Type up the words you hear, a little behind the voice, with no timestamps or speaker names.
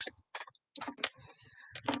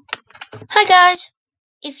Hi guys,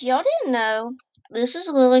 if y'all didn't know, this is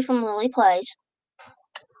Lily from LWPlayz,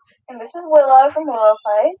 And this is Willow from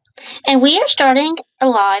LWPlayz. and we are starting a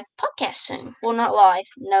live podcast soon. Well, not live,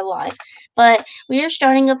 no live, but we are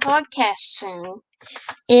starting a podcast soon.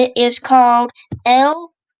 It is called LWPlayz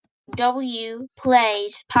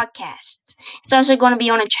Podcasts. It's also going to be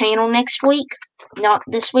on a channel next week, not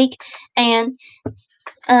this week, and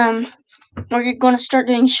we're going to start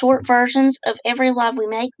doing short versions of every live we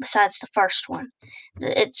make besides the first one.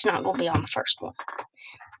 It's not going to be on the first one.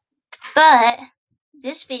 But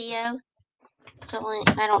this video is only,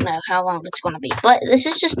 I don't know how long it's going to be, but this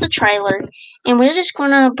is just a trailer, and we're just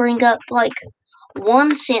going to bring up like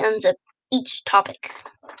one sentence of each topic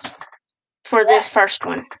for this first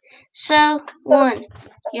one. So, one.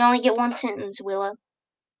 You only get one sentence, Willow.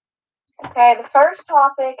 Okay, the first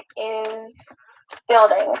topic is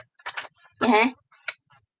building. Uh-huh.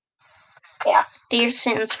 Yeah. Do your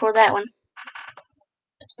sentence for that one.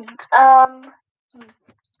 I'm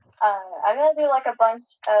gonna do like a bunch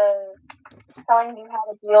of telling you how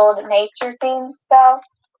to build nature-themed stuff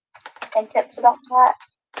and tips about that.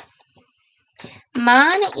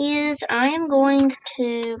 Mine is I'm going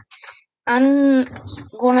to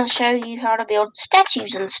show you how to build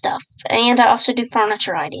statues and stuff, and I also do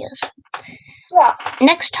furniture ideas. Yeah.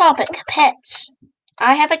 Next topic, pets.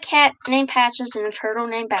 I have a cat named Patches and a turtle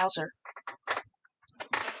named Bowser.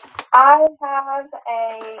 I have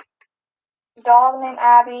a dog named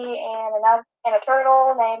Abby and a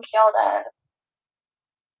turtle named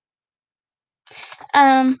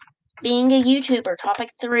Sheldon. Being a YouTuber,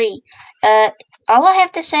 topic 3. All I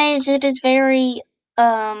have to say is it is very,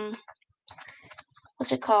 what's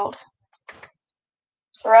it called?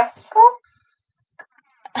 Restful?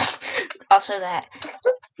 Also that.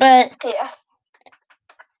 But, yeah.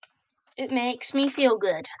 It makes me feel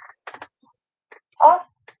good. Oh,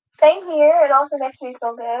 same here. It also makes me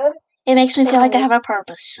feel good. It makes me feel like I have a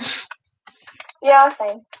purpose. Yeah,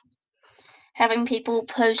 same. Having people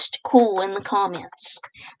post cool in the comments.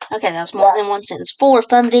 Okay, that was more than one sentence. 4,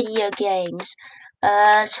 fun video games.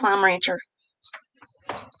 Slime Rancher.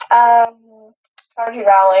 Stardew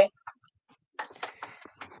Valley.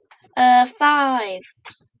 5,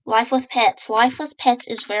 life with pets. Life with pets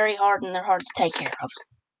is very hard and they're hard to take care of.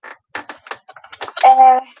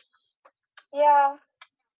 Yeah,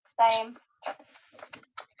 same.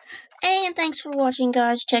 And thanks for watching,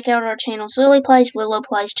 guys. Check out our channels, LWPlayz,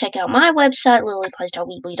 WillowPlayz. Check out my website,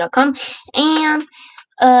 LWPlayz.weebly.com. And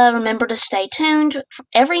remember to stay tuned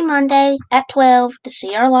every Monday at 12 to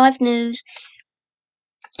see our live news.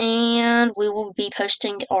 And we will be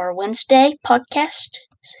posting our Wednesday podcast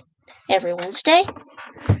every Wednesday.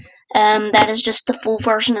 That is just the full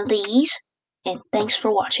version of these. And thanks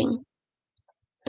for watching.